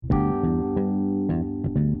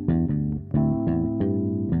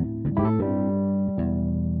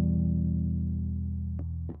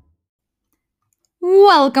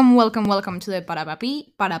Welcome to the Para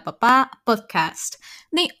Papi, Para Papa podcast,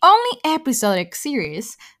 the only episodic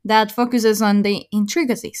series that focuses on the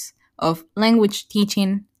intricacies of language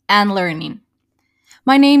teaching and learning.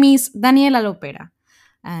 My name is Daniela Lopera,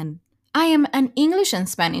 and I am an English and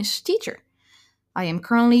Spanish teacher. I am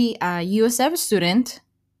currently a USF student,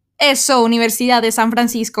 Universidad de San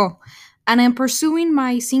Francisco, and I'm pursuing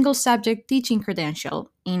my single subject teaching credential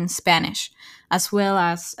in Spanish, as well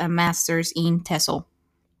as a master's in TESOL.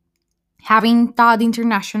 Having taught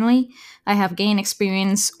internationally, I have gained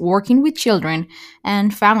experience working with children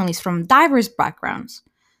and families from diverse backgrounds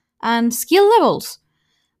and skill levels.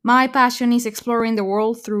 My passion is exploring the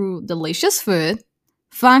world through delicious food,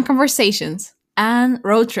 fun conversations, and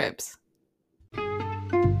road trips.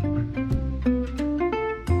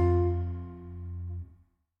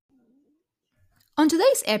 On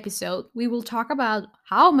today's episode, we will talk about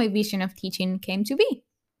how my vision of teaching came to be.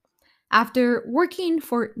 After working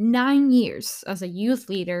for 9 years as a youth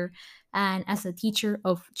leader and as a teacher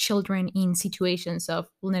of children in situations of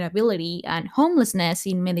vulnerability and homelessness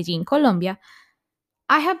in Medellin, Colombia,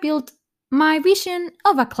 I have built my vision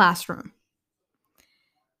of a classroom.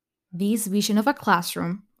 This vision of a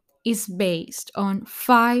classroom is based on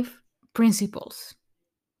five principles.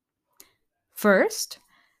 First,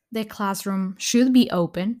 the classroom should be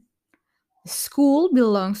open. The school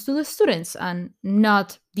belongs to the students and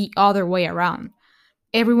not the other way around.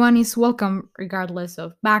 Everyone is welcome regardless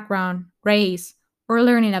of background, race, or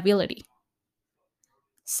learning ability.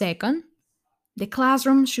 Second, the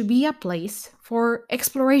classroom should be a place for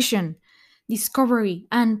exploration, discovery,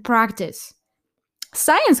 and practice.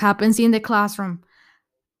 Science happens in the classroom,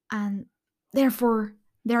 and therefore,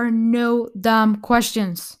 there are no dumb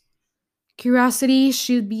questions. Curiosity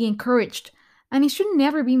should be encouraged, and it should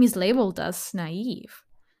never be mislabeled as naive.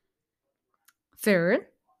 Third,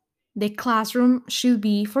 the classroom should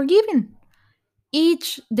be forgiving.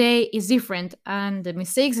 Each day is different, and the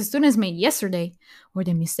mistakes the students made yesterday, or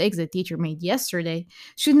the mistakes the teacher made yesterday,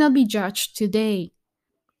 should not be judged today.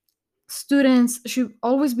 Students should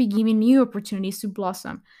always be given new opportunities to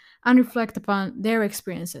blossom and reflect upon their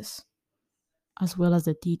experiences, as well as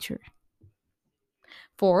the teacher.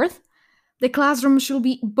 Fourth, the classroom should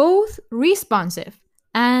be both responsive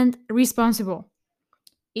and responsible.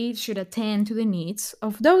 It should attend to the needs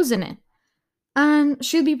of those in it and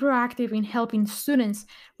should be proactive in helping students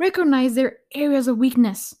recognize their areas of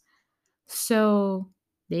weakness so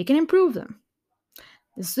they can improve them.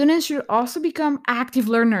 The students should also become active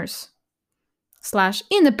learners slash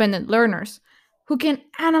independent learners who can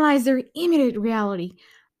analyze their immediate reality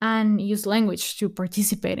and use language to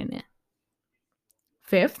participate in it.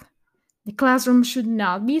 Fifth, the classroom should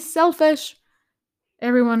not be selfish.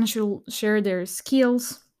 Everyone should share their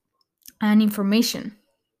skills and information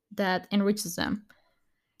that enriches them.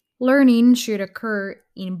 Learning should occur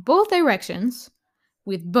in both directions,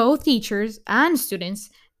 with both teachers and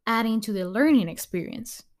students adding to the learning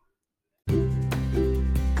experience.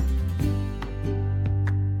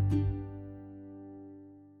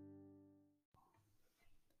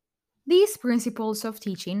 These principles of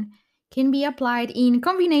teaching can be applied in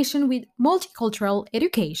combination with multicultural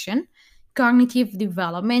education, cognitive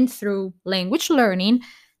development through language learning,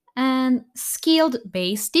 and skilled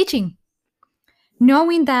based teaching.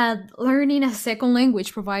 Knowing that learning a second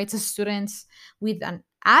language provides students with an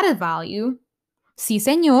added value, sí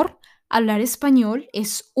señor, hablar español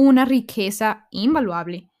es una riqueza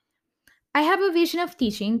invaluable. I have a vision of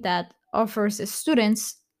teaching that offers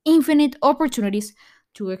students infinite opportunities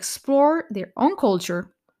to explore their own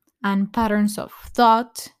culture and patterns of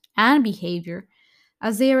thought and behavior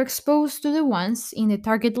as they are exposed to the ones in the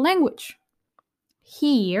target language.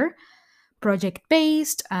 Here, project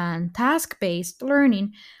based and task based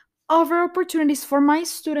learning offer opportunities for my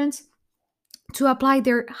students to apply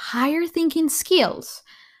their higher thinking skills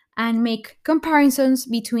and make comparisons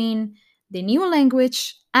between the new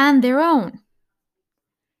language and their own.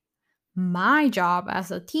 My job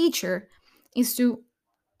as a teacher is to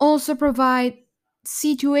also provide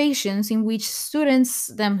situations in which students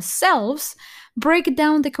themselves break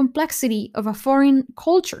down the complexity of a foreign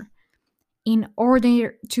culture in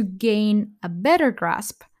order to gain a better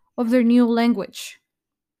grasp of their new language.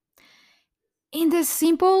 In the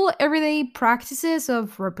simple everyday practices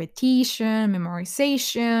of repetition,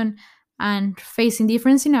 memorization, and facing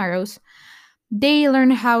different scenarios, they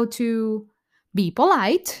learn how to be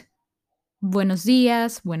polite, buenos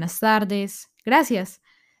días, buenas tardes, gracias,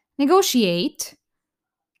 negotiate,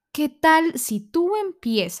 ¿qué tal si tú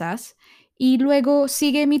empiezas y luego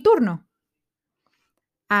sigue mi turno?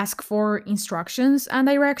 Ask for instructions and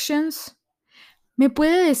directions. ¿Me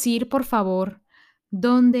puede decir, por favor,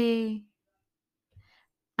 ¿Dónde?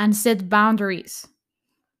 And set boundaries.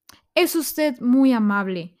 Es usted muy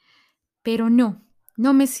amable, pero no,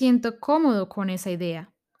 no me siento cómodo con esa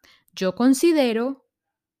idea. Yo considero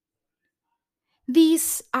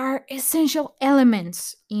these are essential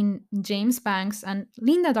elements in James Banks and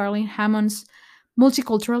Linda Darling Hammond's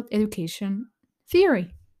multicultural education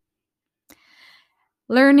theory.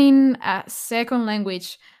 Learning a second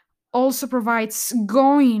language also provides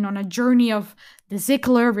going on a journey of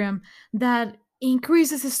disequilibrium that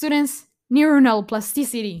increases a students' neuronal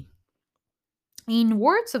plasticity. In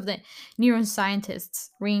words of the neuroscientists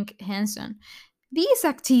Rink Hanson, these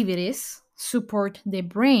activities support the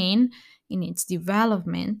brain in its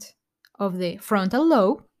development of the frontal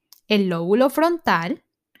lobe, el lóbulo frontal,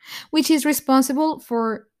 which is responsible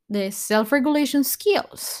for the self regulation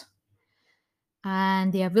skills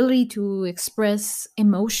and the ability to express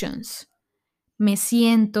emotions. Me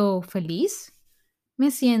siento feliz, me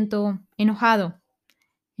siento enojado,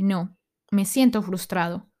 no, me siento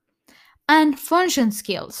frustrado. And function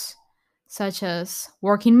skills, such as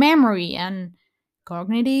working memory and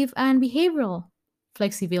cognitive and behavioral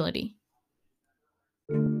flexibility.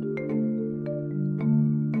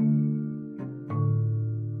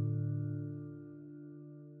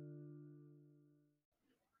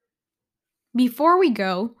 Before we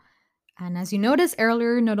go, and as you noticed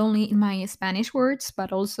earlier, not only in my Spanish words,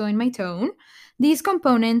 but also in my tone, these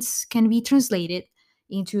components can be translated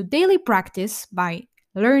into daily practice by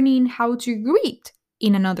learning how to greet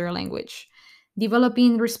in another language,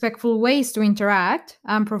 developing respectful ways to interact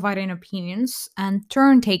and providing opinions, and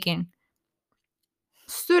turn taking.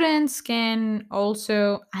 Students can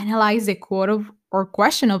also analyze the quote of, or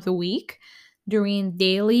question of the week during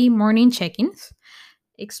daily morning check ins,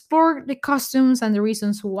 explore the customs and the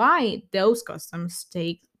reasons why those customs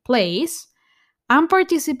take place, and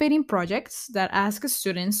participate in projects that ask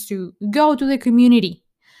students to go to the community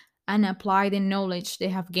and apply the knowledge they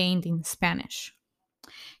have gained in Spanish.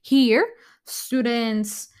 Here,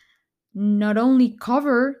 students not only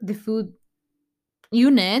cover the food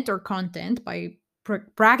unit or content by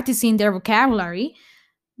practicing their vocabulary,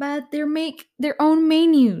 but they make their own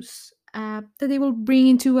menus that they will bring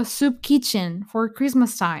into a soup kitchen for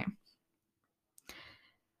Christmas time.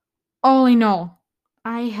 All in all,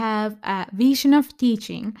 I have a vision of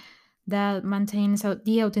teaching that maintains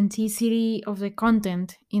the authenticity of the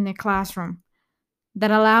content in the classroom,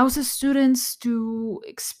 that allows the students to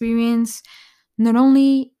experience not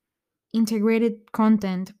only integrated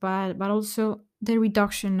content, but also the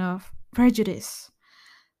reduction of prejudice,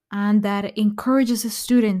 and that encourages the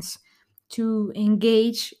students to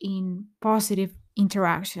engage in positive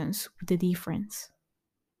interactions with the difference.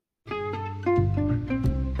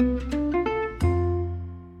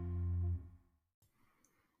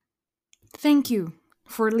 Thank you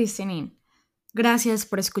for listening. Gracias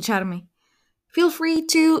por escucharme. Feel free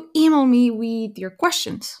to email me with your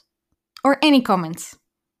questions or any comments.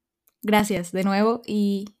 Gracias de nuevo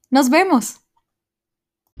y nos vemos.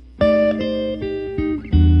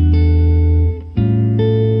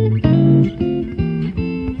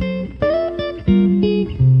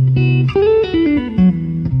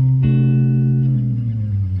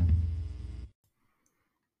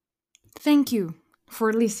 Thank you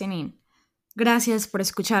for listening. Gracias por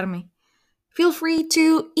escucharme. Feel free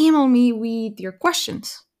to email me with your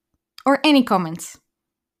questions or any comments.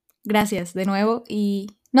 Gracias de nuevo y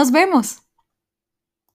nos vemos.